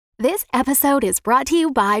This episode is brought to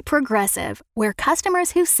you by Progressive, where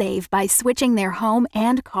customers who save by switching their home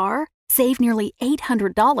and car save nearly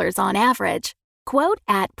 $800 on average. Quote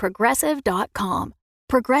at progressive.com.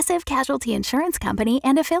 Progressive Casualty Insurance Company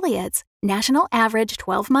and Affiliates. National average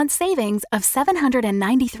 12-month savings of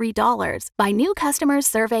 $793 by new customers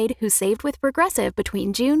surveyed who saved with Progressive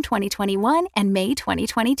between June 2021 and May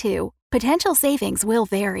 2022. Potential savings will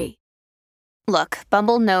vary. Look,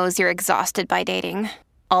 Bumble knows you're exhausted by dating.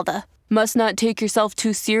 All the, must not take yourself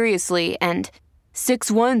too seriously, and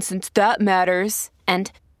 6'1" since that matters, and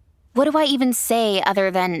what do I even say other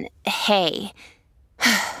than, hey?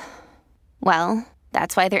 Well,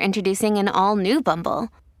 that's why they're introducing an all-new Bumble,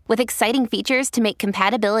 with exciting features to make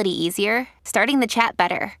compatibility easier, starting the chat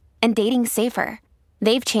better, and dating safer.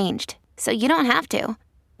 They've changed, so you don't have to.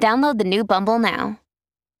 Download the new Bumble now.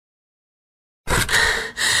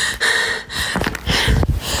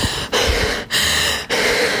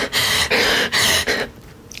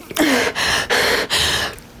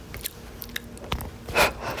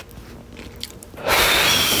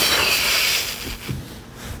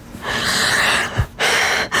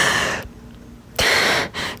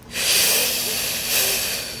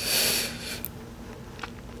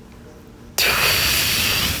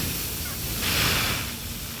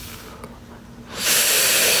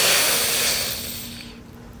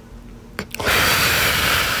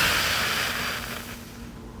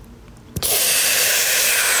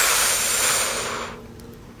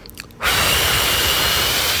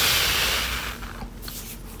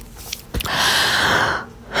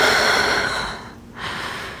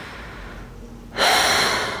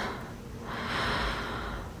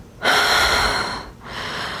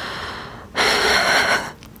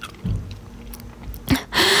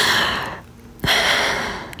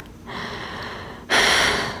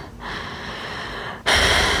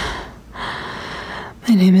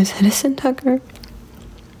 My name is Edison Tucker.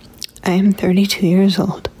 I am 32 years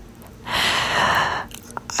old. I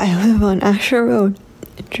live on Asher Road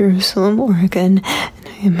in Jerusalem, Oregon, and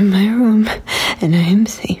I am in my room, and I am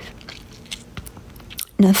safe.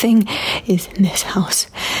 Nothing is in this house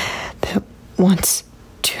that wants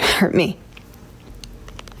to hurt me.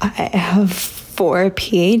 I have 4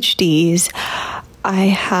 PhDs. I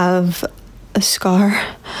have a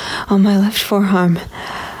scar on my left forearm.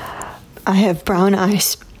 I have brown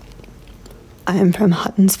eyes. I am from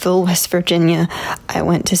Huttonsville, West Virginia. I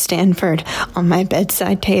went to Stanford. On my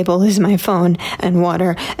bedside table is my phone and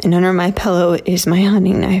water, and under my pillow is my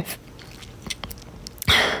hunting knife.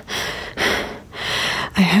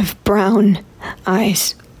 I have brown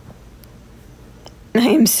eyes. I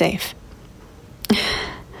am safe.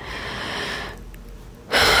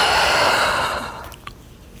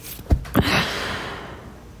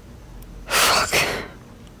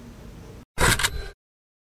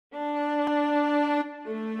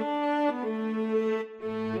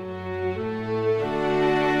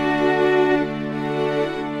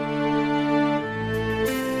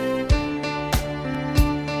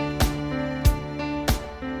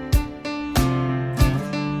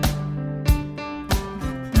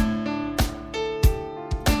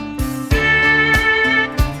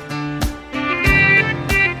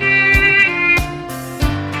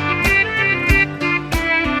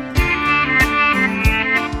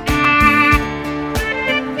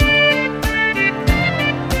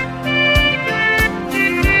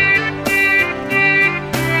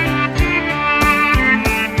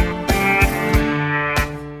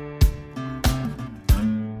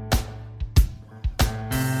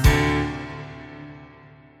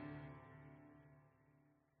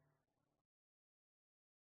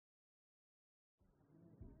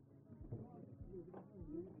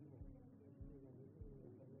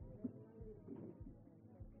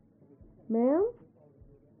 Ma'am?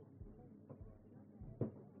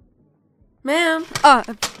 Ma'am?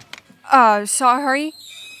 Sorry?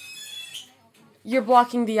 You're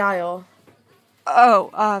blocking the aisle.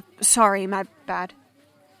 Sorry, my bad.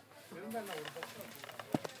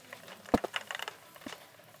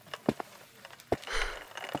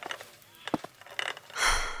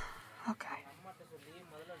 Okay.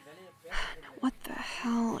 What the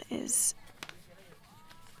hell is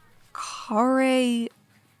Kare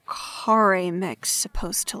mix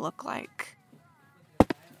supposed to look like?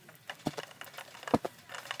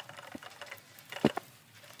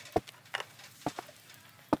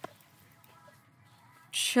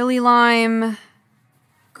 Chili lime,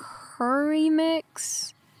 curry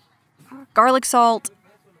mix, garlic salt.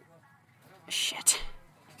 Shit.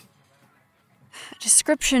 A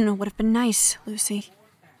description would have been nice, Lucy.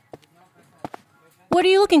 What are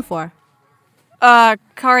you looking for?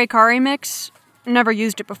 Curry mix. Never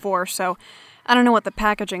used it before, so I don't know what the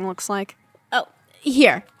packaging looks like. Oh,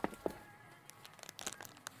 here.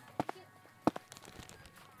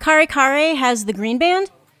 Kare Kare has the green band.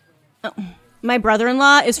 Oh, my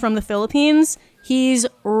brother-in-law is from the Philippines. He's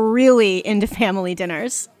really into family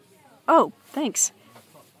dinners. Oh, thanks.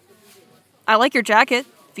 I like your jacket.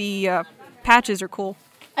 The patches are cool.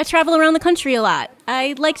 I travel around the country a lot.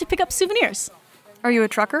 I like to pick up souvenirs. Are you a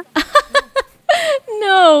trucker?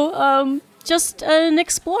 No, just an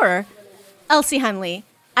explorer. Elsie Henley.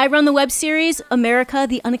 I run the web series America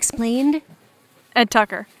the Unexplained. Ed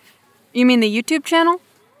Tucker. You mean the YouTube channel?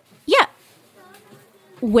 Yeah.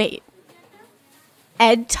 Wait.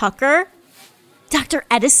 Ed Tucker? Dr.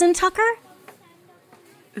 Edison Tucker?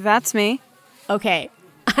 That's me. Okay,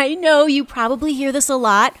 I know you probably hear this a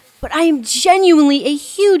lot, but I am genuinely a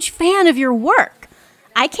huge fan of your work.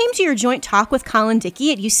 I came to your joint talk with Colin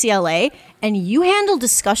Dickey at UCLA, and you handled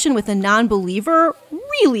discussion with a non-believer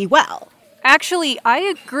really well. Actually, I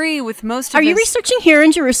agree with most of Are you researching here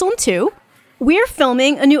in Jerusalem too? We're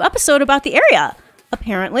filming a new episode about the area.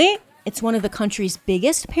 Apparently, it's one of the country's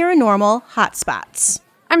biggest paranormal hotspots.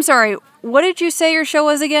 I'm sorry, what did you say your show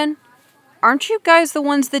was again? Aren't you guys the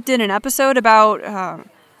ones that did an episode about,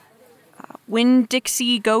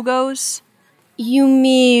 Winn-Dixie Go-Go's? You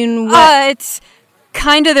mean what? It's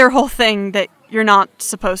kind of their whole thing that you're not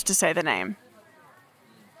supposed to say the name.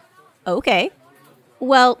 Okay.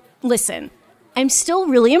 Well, listen, I'm still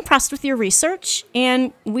really impressed with your research,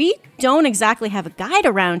 and we don't exactly have a guide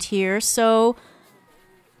around here, so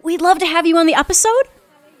we'd love to have you on the episode.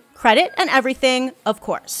 Credit and everything, of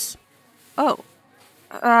course. Oh.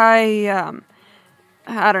 I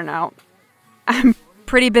don't know. I'm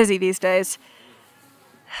pretty busy these days.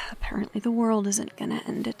 Apparently the world isn't gonna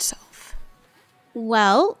end itself.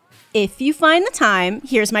 Well, if you find the time,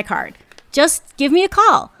 here's my card. Just give me a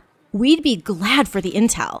call. We'd be glad for the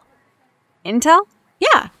intel. Intel?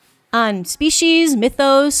 Yeah, on species,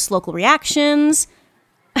 mythos, local reactions.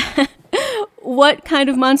 What kind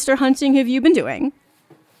of monster hunting have you been doing?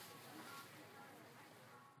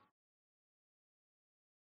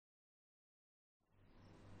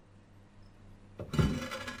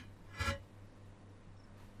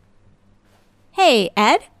 Hey,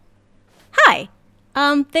 Ed? Hi.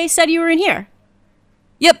 They said you were in here.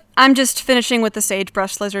 Yep, I'm just finishing with the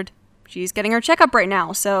sagebrush lizard. She's getting her checkup right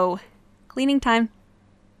now, so cleaning time.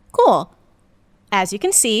 Cool. As you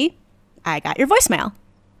can see, I got your voicemail.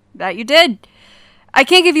 That you did. I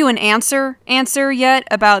can't give you an answer yet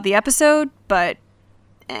about the episode, but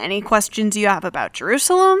any questions you have about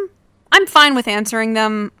Jerusalem, I'm fine with answering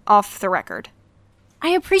them off the record. I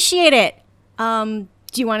appreciate it. Do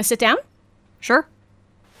you want to sit down? Sure.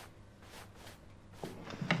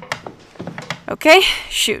 Okay,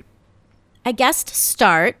 shoot. I guess to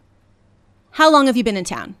start, how long have you been in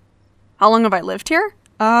town? How long have I lived here?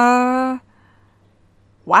 Wow.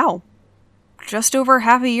 Just over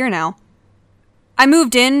half a year now. I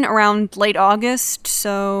moved in around late August,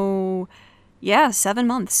 so yeah, 7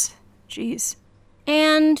 months. Jeez.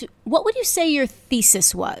 And what would you say your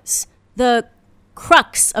thesis was? The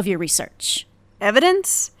crux of your research?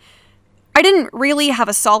 Evidence? I didn't really have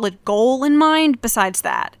a solid goal in mind besides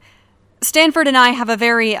that. Stanford and I have a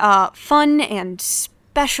very, fun and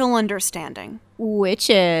special understanding.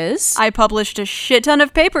 Which is? I published a shit ton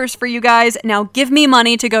of papers for you guys. Now give me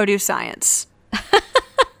money to go do science.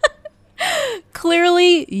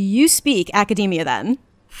 Clearly, you speak academia then.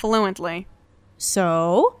 Fluently.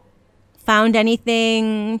 So, found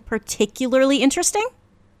anything particularly interesting?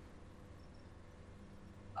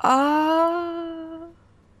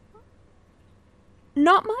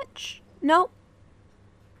 Not much. Nope.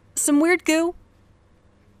 Some weird goo.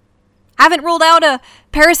 Haven't ruled out a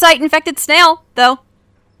parasite-infected snail, though.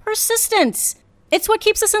 Persistence. It's what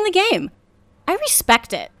keeps us in the game. I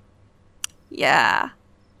respect it. Yeah.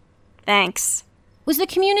 Thanks. Was the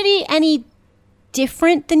community any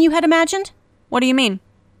different than you had imagined? What do you mean?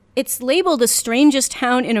 It's labeled the strangest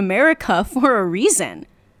town in America for a reason.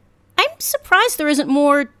 I'm surprised there isn't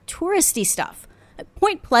more touristy stuff.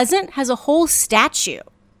 Point Pleasant has a whole statue.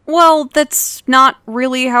 Well, that's not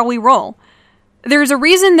really how we roll. There's a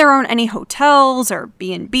reason there aren't any hotels or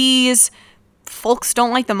B&Bs. Folks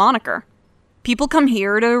don't like the moniker. People come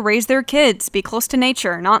here to raise their kids, be close to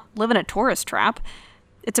nature, not live in a tourist trap.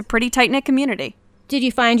 It's a pretty tight-knit community. Did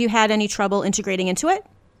you find you had any trouble integrating into it?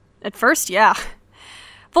 At first, yeah.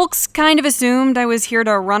 Folks kind of assumed I was here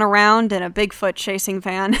to run around in a Bigfoot chasing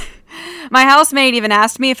van. My housemate even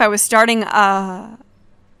asked me if I was starting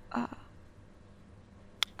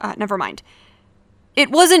never mind.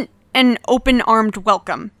 It wasn't an open-armed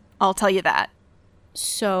welcome, I'll tell you that.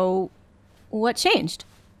 So, What changed?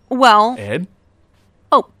 Well... Ed?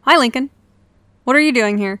 Oh, hi, Lincoln. What are you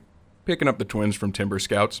doing here? Picking up the twins from Timber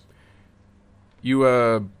Scouts. You,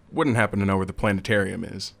 wouldn't happen to know where the planetarium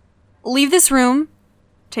is? Leave this room,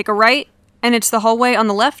 take a right, and it's the hallway on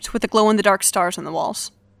the left with the glow-in-the-dark stars on the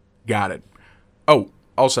walls. Got it. Oh,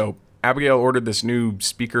 also, Abigail ordered this new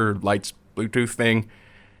speaker lights Bluetooth thing,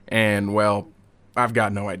 and, well, I've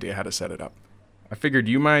got no idea how to set it up. I figured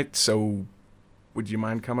you might, so would you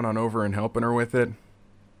mind coming on over and helping her with it?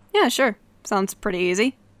 Yeah, sure. Sounds pretty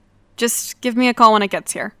easy. Just give me a call when it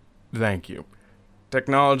gets here. Thank you.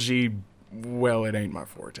 Technology, well, it ain't my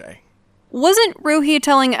forte. Wasn't Ruhi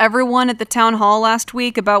telling everyone at the town hall last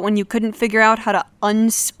week about when you couldn't figure out how to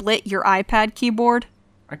unsplit your iPad keyboard?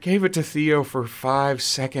 I gave it to Theo for 5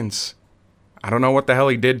 seconds. I don't know what the hell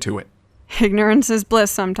he did to it. Ignorance is bliss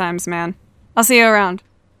sometimes, man. I'll see you around.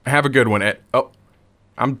 Have a good one, Ed. Oh,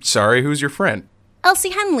 I'm sorry, who's your friend?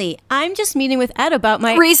 Elsie Henley. I'm just meeting with Ed about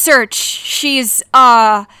my... Research. She's,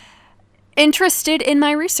 interested in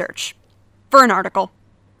my research. For an article.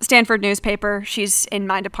 Stanford newspaper. She's in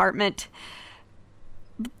my department.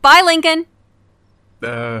 Bye, Lincoln.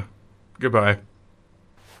 Goodbye.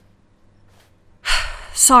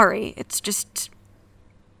 Sorry, it's just...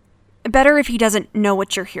 better if he doesn't know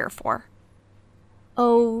what you're here for.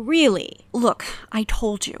 Oh, really? Look, I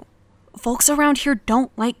told you. Folks around here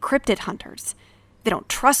don't like cryptid hunters. They don't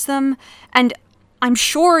trust them, and I'm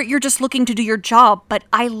sure you're just looking to do your job, but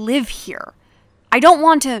I live here. I don't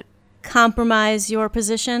want to... Compromise your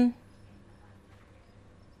position?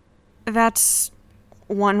 That's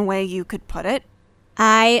one way you could put it.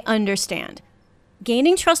 I understand.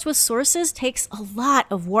 Gaining trust with sources takes a lot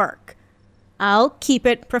of work. I'll keep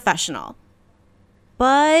it professional.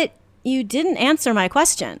 But you didn't answer my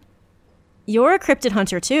question. You're a cryptid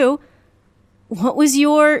hunter too. What was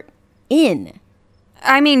your in?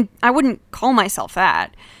 I mean, I wouldn't call myself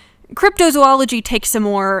that. Cryptozoology takes a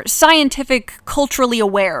more scientific, culturally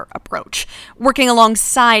aware approach, working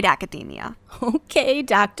alongside academia. Okay,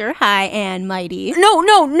 Dr. High and Mighty. No,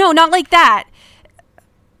 not like that.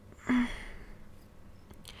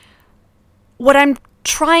 What I'm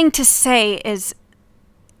trying to say is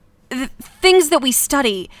the things that we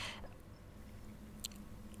study,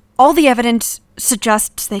 all the evidence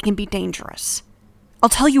suggests they can be dangerous. I'll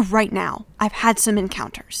tell you right now, I've had some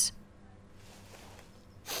encounters.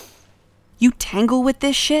 You tangle with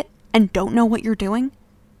this shit and don't know what you're doing,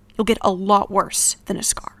 you'll get a lot worse than a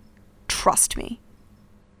scar. Trust me.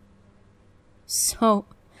 So,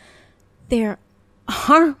 there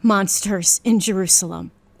are monsters in Jerusalem.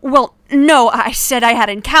 Well, no, I said I had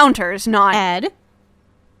encounters, not... Ed,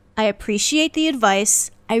 I appreciate the advice.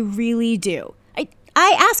 I really do. I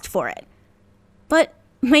asked for it. But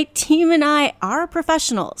my team and I are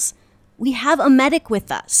professionals. We have a medic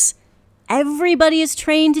with us. Everybody is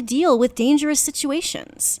trained to deal with dangerous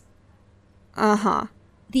situations. Uh-huh.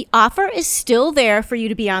 The offer is still there for you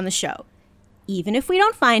to be on the show. Even if we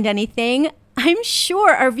don't find anything, I'm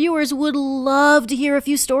sure our viewers would love to hear a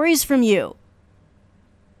few stories from you.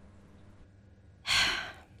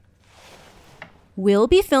 We'll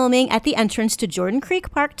be filming at the entrance to Jordan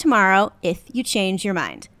Creek Park tomorrow if you change your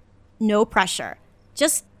mind. No pressure.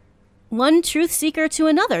 Just one truth seeker to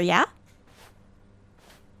another, yeah?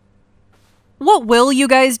 What will you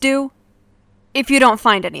guys do if you don't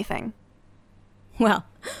find anything? Well,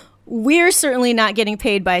 we're certainly not getting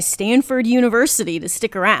paid by Stanford University to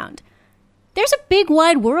stick around. There's a big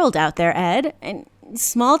wide world out there, Ed, and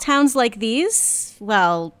small towns like these,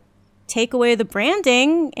 well, take away the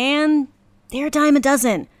branding and they're a dime a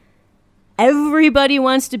dozen. Everybody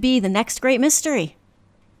wants to be the next great mystery.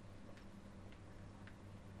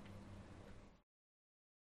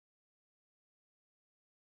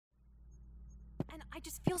 And I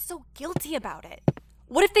just feel so guilty about it.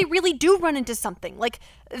 What if they really do run into something, like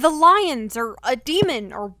the lions or a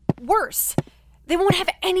demon or worse? They won't have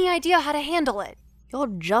any idea how to handle it. You're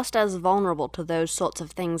just as vulnerable to those sorts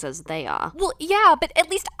of things as they are. Well, yeah, but at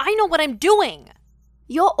least I know what I'm doing.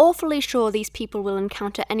 You're awfully sure these people will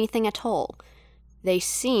encounter anything at all. They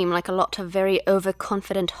seem like a lot of very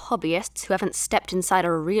overconfident hobbyists who haven't stepped inside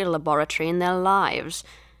a real laboratory in their lives.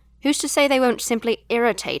 Who's to say they won't simply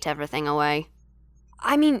irritate everything away?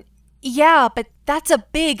 I mean, yeah, but that's a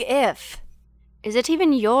big if. Is it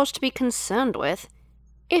even yours to be concerned with?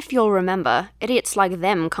 If you'll remember, idiots like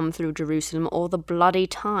them come through Jerusalem all the bloody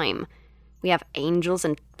time. We have angels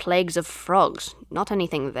and plagues of frogs, not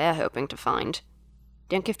anything they're hoping to find.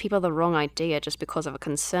 Don't give people the wrong idea just because of a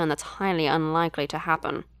concern that's highly unlikely to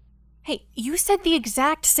happen. Hey, you said the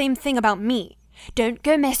exact same thing about me. Don't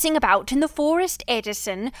go messing about in the forest,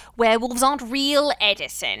 Edison. Werewolves aren't real,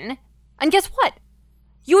 Edison. And guess what?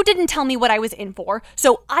 You didn't tell me what I was in for,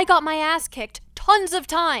 so I got my ass kicked tons of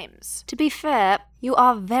times. To be fair, you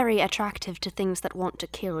are very attractive to things that want to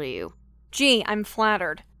kill you. Gee, I'm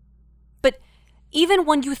flattered. But even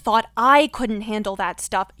when you thought I couldn't handle that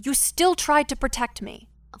stuff, you still tried to protect me.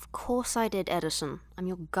 Of course I did, Edison. I'm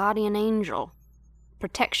your guardian angel.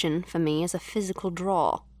 Protection, for me, is a physical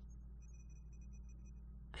draw.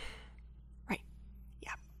 Right.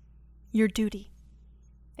 Yeah. Your duty.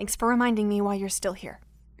 Thanks for reminding me why you're still here.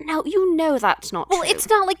 Now, you know that's not true. Well, it's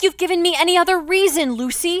not like you've given me any other reason,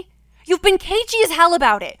 Lucy. You've been cagey as hell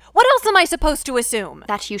about it. What else am I supposed to assume?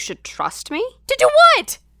 That you should trust me? To do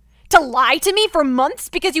what? To lie to me for months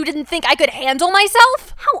because you didn't think I could handle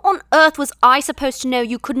myself? How on earth was I supposed to know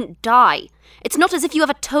you couldn't die? It's not as if you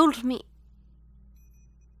ever told me.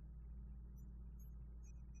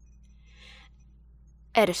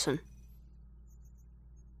 Edison.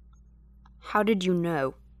 How did you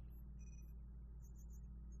know?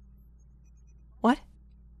 What?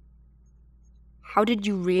 How did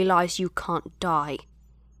you realize you can't die?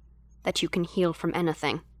 That you can heal from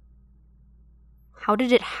anything? How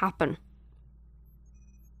did it happen?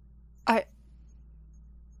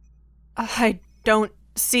 I don't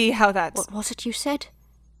see how that's... What was it you said?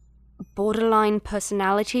 Borderline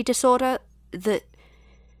personality disorder? The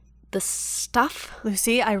stuff?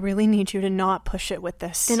 Lucy, I really need you to not push it with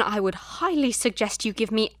this. Then I would highly suggest you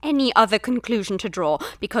give me any other conclusion to draw,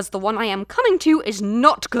 because the one I am coming to is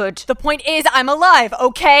not good. The point is, I'm alive,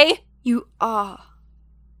 okay? You are.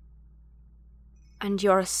 And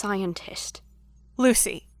you're a scientist.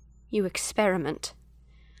 Lucy. You experiment.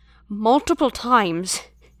 Multiple times.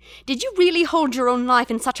 Did you really hold your own life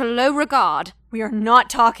in such a low regard? We are not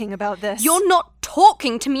talking about this. You're not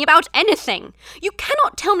talking to me about anything. You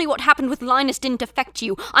cannot tell me what happened with Linus didn't affect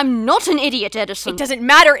you. I'm not an idiot, Edison. It doesn't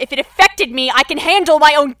matter if it affected me. I can handle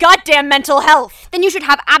my own goddamn mental health. Then you should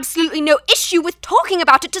have absolutely no issue with talking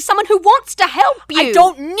about it to someone who wants to help you. I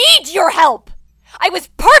don't need your help. I was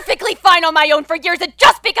perfectly fine on my own for years, and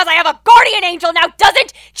just because I have a guardian angel now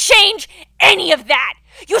doesn't change any of that.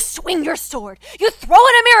 You swing your sword. You throw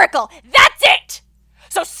in a miracle. That's it.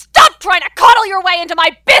 So stop trying to coddle your way into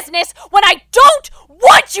my business when I don't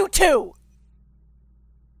want you to!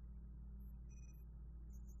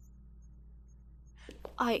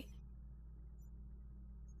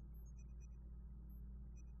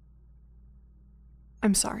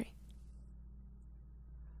 I'm sorry.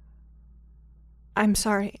 I'm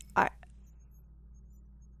sorry. That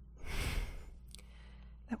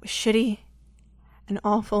was shitty and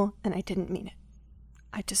awful, and I didn't mean it.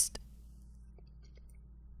 I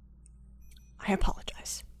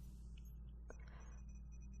apologize.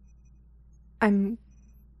 I'm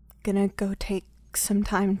gonna go take some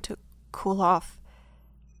time to cool off.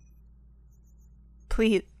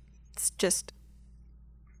 Please, just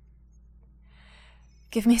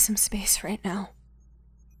give me some space right now.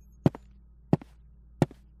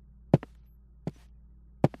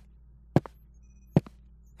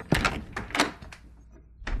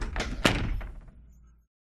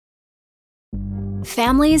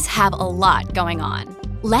 Families have a lot going on.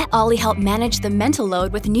 Let Ollie help manage the mental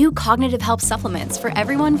load with new cognitive help supplements for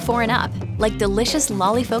everyone 4 and up, like delicious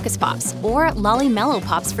Lolly Focus Pops or Lolly Mellow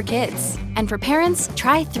Pops for kids. And for parents,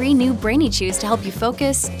 try 3 new Brainy Chews to help you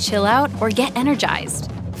focus, chill out, or get energized.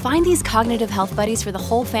 Find these cognitive health buddies for the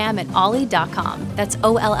whole fam at ollie.com. That's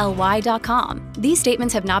OLLY.com. These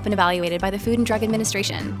statements have not been evaluated by the Food and Drug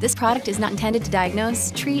Administration. This product is not intended to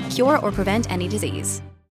diagnose, treat, cure, or prevent any disease.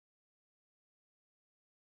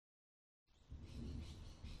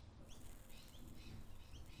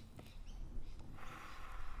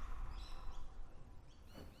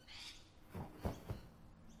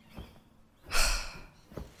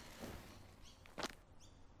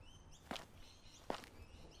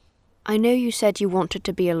 I know you said you wanted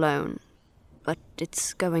to be alone, but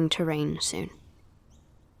it's going to rain soon.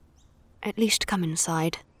 At least come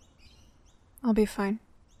inside. I'll be fine.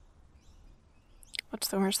 What's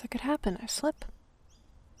the worst that could happen? I slip.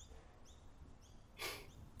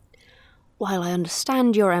 While I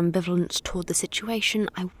understand your ambivalence toward the situation,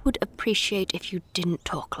 I would appreciate if you didn't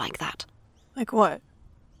talk like that. Like what?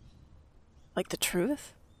 Like the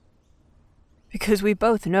truth? Because we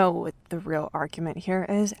both know what the real argument here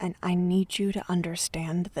is, and I need you to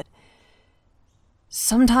understand that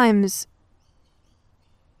sometimes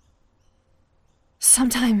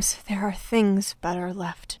there are things better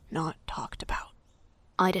left not talked about.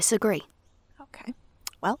 I disagree. Okay.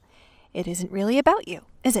 Well, it isn't really about you,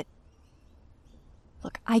 is it?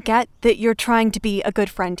 Look, I get that you're trying to be a good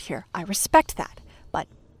friend here. I respect that. But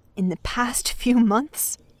in the past few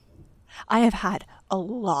months, I have had a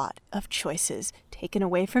lot of choices taken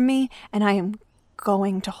away from me, and I am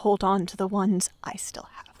going to hold on to the ones I still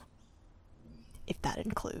have. If that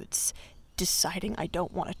includes deciding I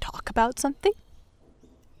don't want to talk about something,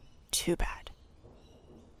 too bad.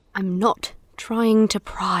 I'm not trying to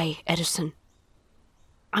pry, Edison.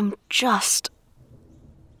 I'm just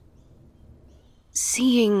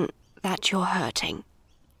seeing that you're hurting.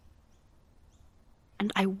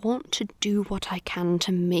 And I want to do what I can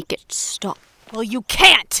to make it stop. Well, you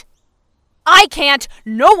can't! I can't!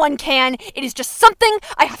 No one can! It is just something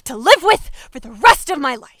I have to live with for the rest of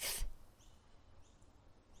my life!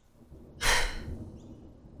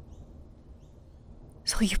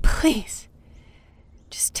 So will you please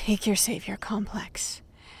just take your savior complex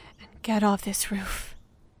and get off this roof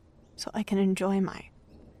so I can enjoy my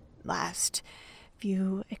last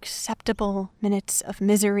few acceptable minutes of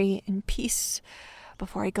misery and peace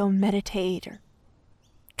before I go meditate or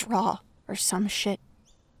draw or some shit.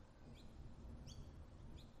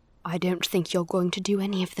 I don't think you're going to do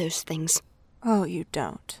any of those things. Oh, you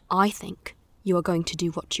don't? I think you are going to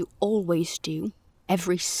do what you always do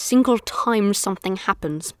every single time something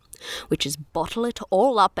happens, which is bottle it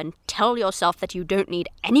all up and tell yourself that you don't need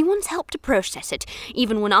anyone's help to process it,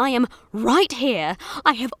 even when I am right here.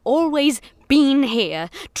 I have always been here,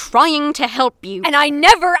 trying to help you. And I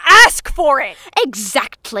never ask for it!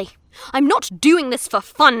 Exactly. I'm not doing this for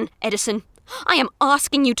fun, Edison. I am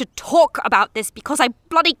asking you to talk about this because I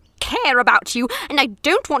bloody care about you, and I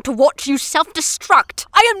don't want to watch you self-destruct.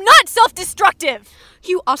 I am not self-destructive!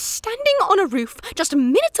 You are standing on a roof just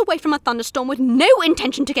minutes away from a thunderstorm with no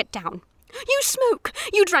intention to get down. You smoke.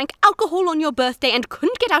 You drank alcohol on your birthday and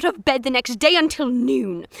couldn't get out of bed the next day until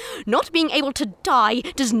noon. Not being able to die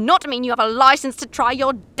does not mean you have a license to try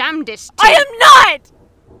your damnedest. I am not!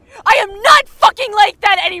 I am not fucking like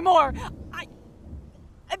that anymore! I'm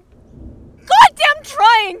goddamn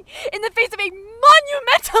trying in the face of a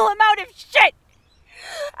monumental amount of shit!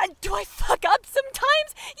 And do I fuck up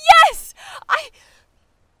sometimes? Yes! I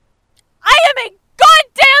am a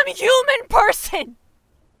goddamn human person!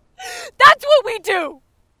 That's what we do!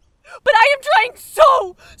 But I am trying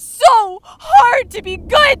so hard to be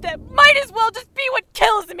good that might as well just be what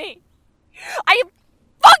kills me! I am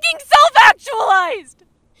fucking self-actualized!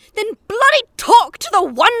 Then bloody talk to the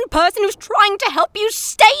one person who's trying to help you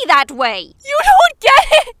stay that way! You don't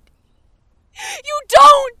get it! You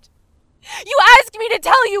don't! You ask me to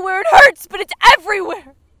tell you where it hurts, but it's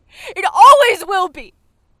everywhere! It always will be!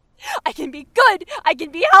 I can be good, I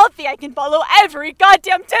can be healthy, I can follow every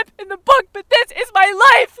goddamn tip in the book, but this is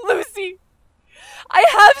my life, Lucy! I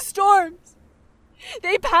have storms.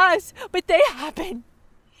 They pass, but they happen.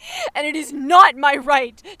 And it is not my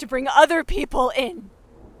right to bring other people in.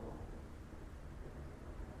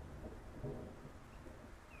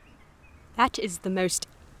 That is the most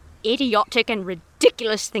idiotic and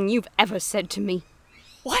ridiculous thing you've ever said to me.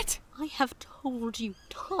 What? I have told you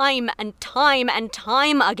time and time and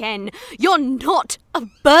time again, you're not a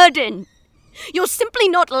burden. You're simply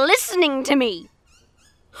not listening to me.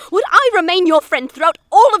 Would I remain your friend throughout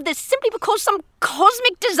all of this simply because some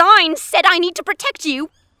cosmic design said I need to protect you?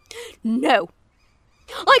 No.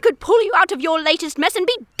 I could pull you out of your latest mess and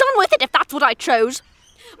be done with it if that's what I chose.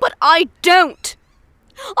 But I don't.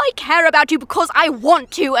 I care about you because I want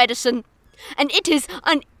to, Edison. And it is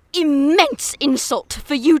an immense insult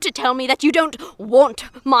for you to tell me that you don't want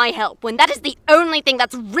my help when that is the only thing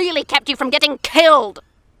that's really kept you from getting killed.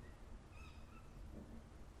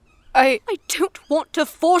 I don't want to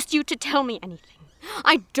force you to tell me anything.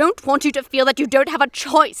 I don't want you to feel that you don't have a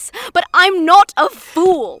choice, but I'm not a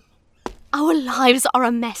fool. Our lives are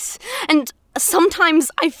a mess, and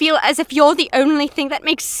sometimes I feel as if you're the only thing that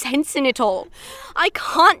makes sense in it all. I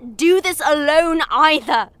can't do this alone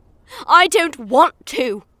either. I don't want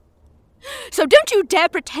to. So don't you dare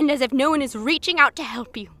pretend as if no one is reaching out to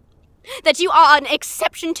help you. That you are an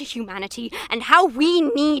exception to humanity and how we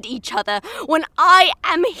need each other when I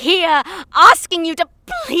am here asking you to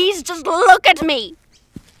please just look at me.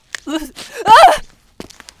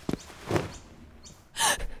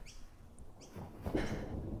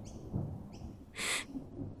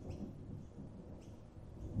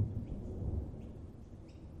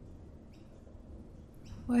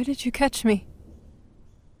 Why did you catch me?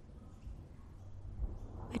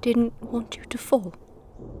 I didn't want you to fall.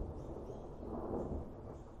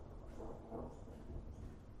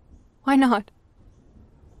 Why not?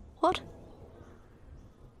 What?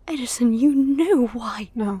 Edison, you know why.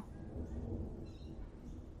 No.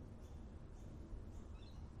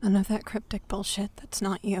 None of that cryptic bullshit, that's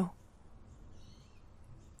not you.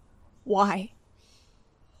 Why?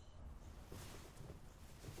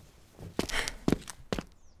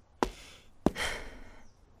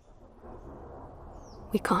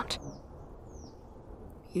 We can't.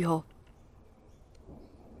 You're...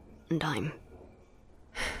 and I'm...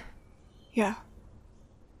 Yeah.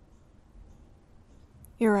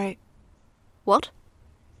 You're right. What?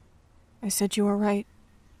 I said you were right.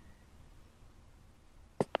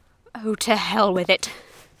 Oh, to hell with it.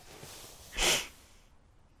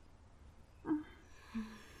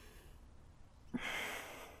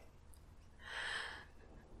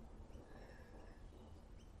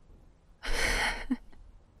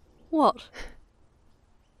 What?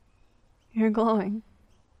 You're glowing.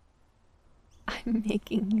 I'm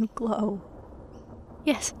making you glow.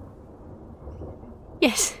 Yes.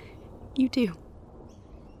 Yes, you do.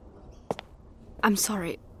 I'm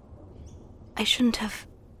sorry. I shouldn't have...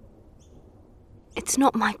 It's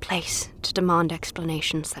not my place to demand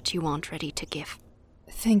explanations that you aren't ready to give.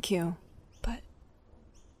 Thank you, but...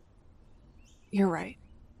 You're right.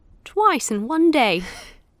 Twice in one day.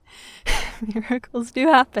 Miracles do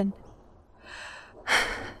happen.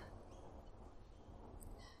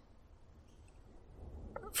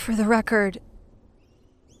 For the record,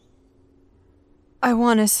 I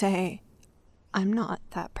want to say I'm not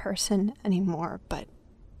that person anymore, but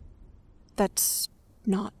that's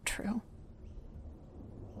not true.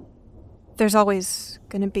 There's always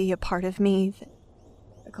going to be a part of me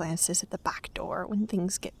that glances at the back door when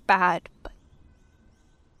things get bad, but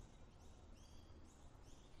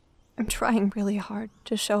I'm trying really hard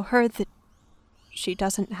to show her that she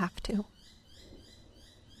doesn't have to.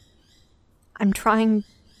 I'm trying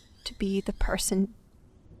to be the person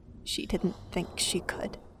she didn't think she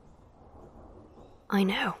could. I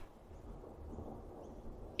know.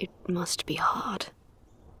 It must be hard.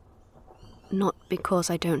 Not because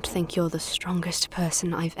I don't think you're the strongest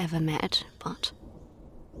person I've ever met, but...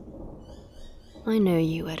 I know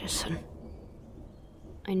you, Edison.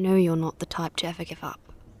 I know you're not the type to ever give up.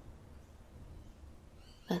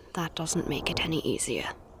 But that doesn't make it any easier.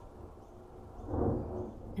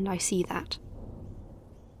 And I see that.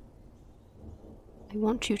 I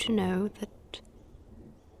want you to know that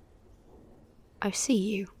I see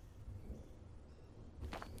you.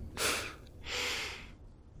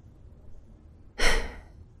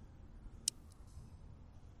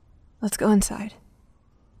 Let's go inside.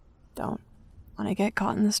 Don't want to get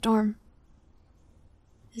caught in the storm.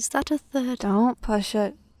 Is that a third? Don't push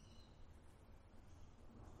it.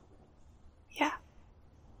 Yeah.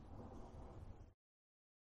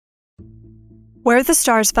 Where the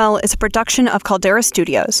Stars Fell is a production of Caldera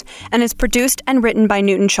Studios and is produced and written by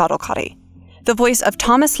Newton Shottlecotty. The voice of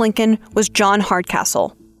Thomas Lincoln was John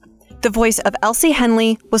Hardcastle. The voice of Elsie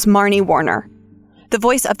Henley was Marnie Warner. The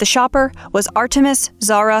voice of the shopper was Artemis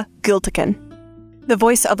Zara Gultikin. The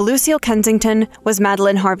voice of Lucille Kensington was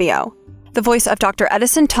Madeline Harvio. The voice of Dr.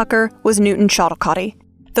 Edison Tucker was Newton Shottlecotty.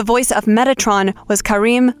 The voice of Metatron was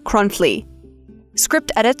Karim Kronfli.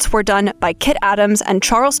 Script edits were done by Kit Adams and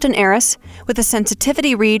Charleston Harris, with a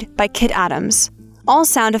sensitivity read by Kit Adams. All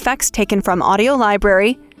sound effects taken from Audio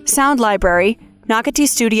Library, Sound Library, Nagati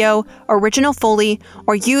Studio, Original Foley,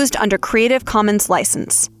 or used under Creative Commons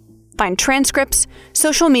license. Find transcripts,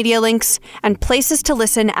 social media links, and places to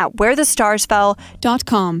listen at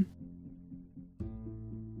wherethestarsfell.com.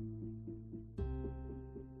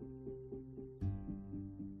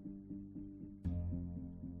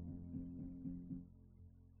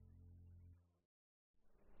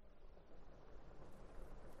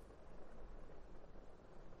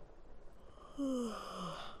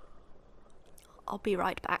 I'll be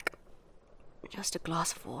right back. Just a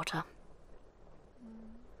glass of water.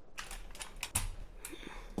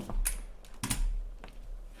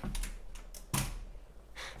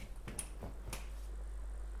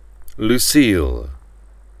 Lucille,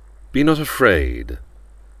 be not afraid.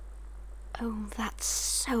 Oh, that's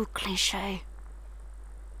so cliché.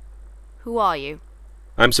 Who are you?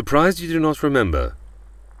 I'm surprised you do not remember,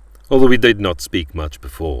 although we did not speak much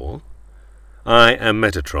before. I am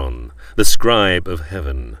Metatron, the scribe of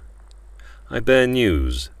heaven. I bear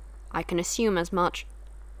news. I can assume as much.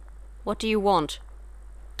 What do you want?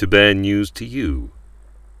 To bear news to you.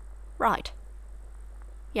 Right.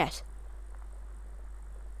 Yes.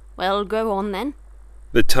 Well, go on then.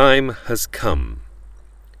 The time has come.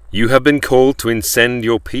 You have been called to incend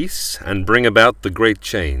your peace and bring about the great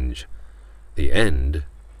change. The end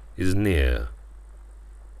is near.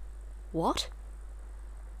 What?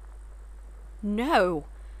 No.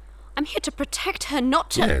 I'm here to protect her,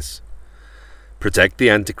 not to... Yes. Protect the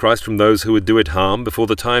Antichrist from those who would do it harm before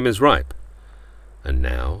the time is ripe. And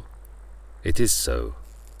now, it is so.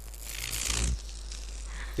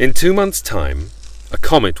 In 2 months' time, a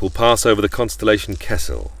comet will pass over the constellation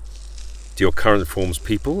Kessel. To your current form's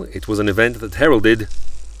people, it was an event that heralded...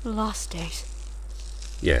 Last days.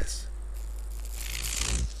 Yes.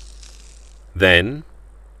 Then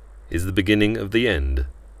is the beginning of the end.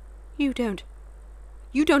 You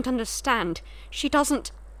don't understand. She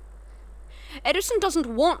doesn't... Edison doesn't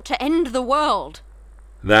want to end the world.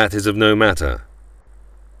 That is of no matter.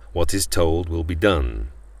 What is told will be done.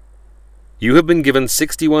 You have been given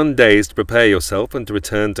 61 days to prepare yourself and to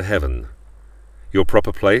return to heaven. Your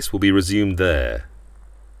proper place will be resumed there.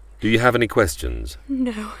 Do you have any questions?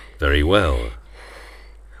 No. Very well.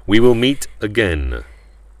 We will meet again.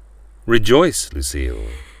 Rejoice, Lucille.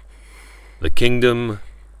 The kingdom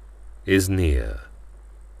is near.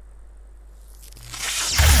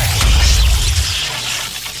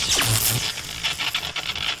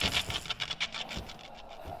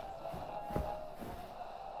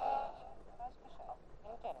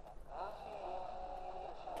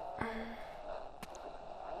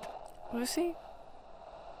 Lucy?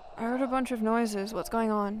 I heard a bunch of noises. What's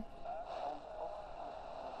going on?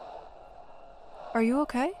 Are you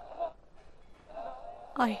okay?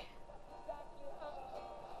 I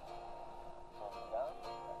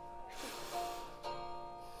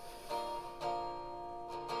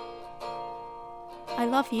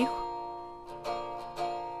love you.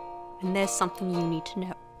 And there's something you need to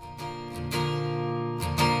know.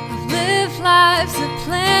 I've lived lives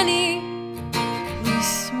aplenty, at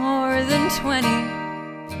least more than 20.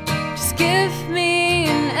 Just give me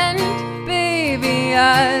an end, baby,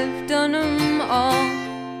 I've done them all.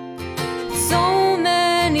 So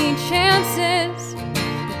many chances,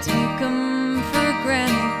 I take them for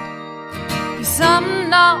granted. 'Cause I'm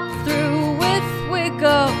not through with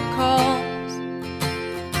wake-up calls.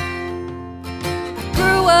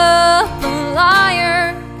 Grew up a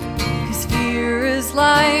liar, 'cause fear is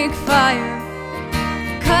like fire.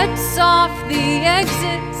 Cuts off the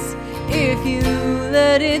exits if you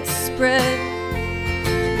let it spread.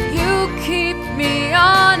 You keep me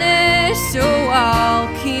honest, so I'll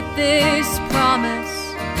keep this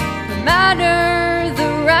promise. No matter the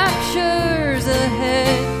raptures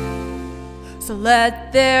ahead. So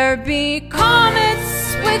let there be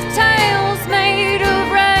comets with tails made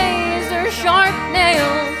of razor sharp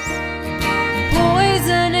nails,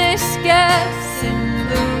 poisonous gas in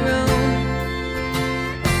the room,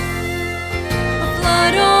 a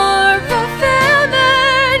flood or a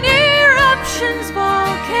famine, eruptions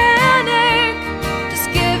volcanic. Just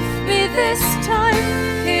give me this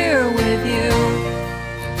time here with you.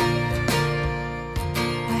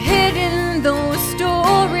 I've hidden those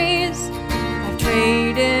stories I've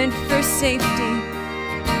traded for safety.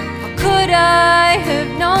 How could I have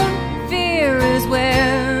known fear is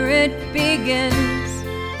where it begins?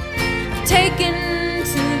 I've taken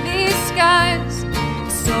to these skies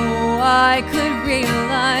so I could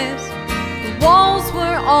realize the walls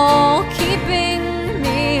were all keeping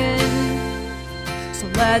me in. So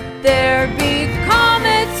let there be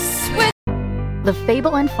comets with... The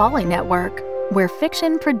Fable and Folly Network, where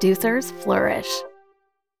fiction producers flourish.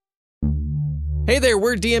 Hey there,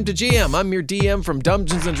 we're DM to GM. I'm your DM from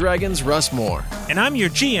Dungeons & Dragons, Russ Moore. And I'm your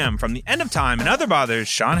GM from The End of Time and Other Bothers,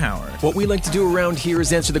 Sean Howard. What we like to do around here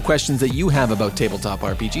is answer the questions that you have about tabletop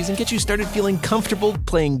RPGs and get you started feeling comfortable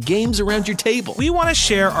playing games around your table. We want to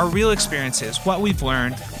share our real experiences, what we've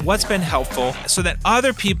learned, what's been helpful, so that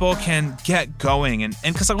other people can get going. And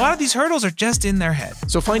because a lot of these hurdles are just in their head.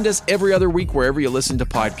 So find us every other week wherever you listen to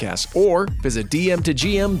podcasts or visit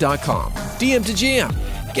dm2gm.com. DM to GM.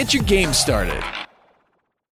 Get your game started.